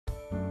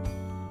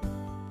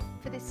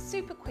this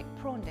super quick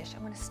prawn dish,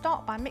 I'm going to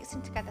start by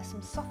mixing together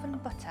some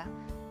softened butter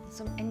and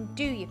some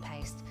Nduja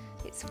paste.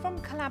 It's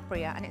from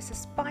Calabria and it's a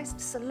spiced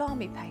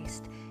salami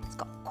paste. It's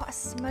got quite a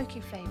smoky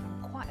flavour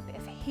and quite a bit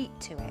of heat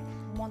to it.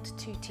 1 to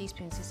 2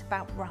 teaspoons is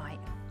about right.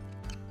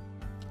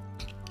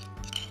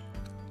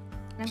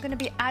 And I'm going to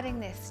be adding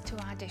this to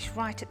our dish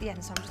right at the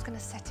end, so I'm just going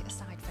to set it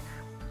aside for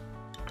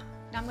now.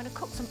 Now I'm going to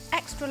cook some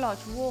extra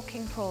large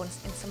walking prawns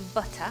in some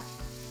butter.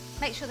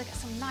 Make sure they get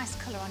some nice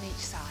colour on each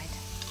side.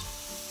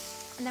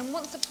 And then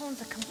once the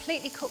prawns are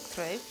completely cooked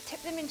through,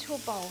 tip them into a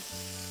bowl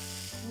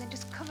and then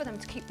just cover them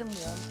to keep them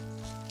warm.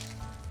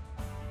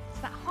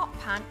 To that hot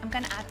pan, I'm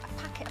going to add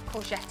a packet of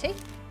courgette.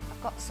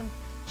 I've got some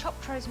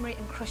chopped rosemary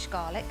and crushed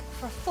garlic.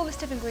 For a full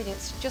list of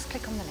ingredients, just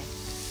click on the link.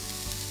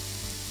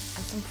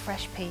 And some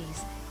fresh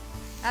peas.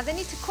 Now they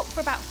need to cook for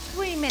about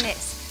 3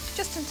 minutes,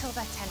 just until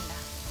they're tender.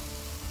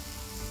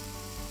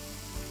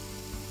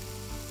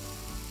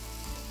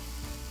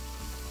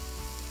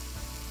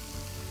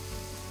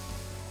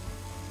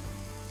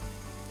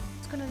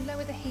 Going to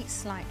lower the heat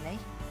slightly,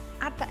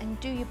 add that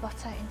Nduja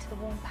butter into the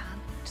warm pan,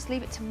 just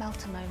leave it to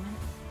melt a moment,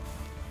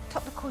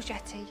 top the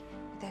courgette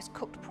with those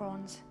cooked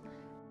prawns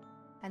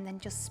and then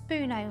just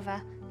spoon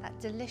over that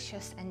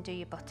delicious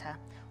Nduja butter,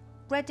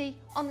 ready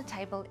on the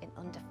table in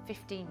under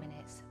 15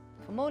 minutes.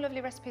 For more lovely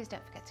recipes,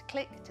 don't forget to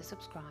click to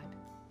subscribe.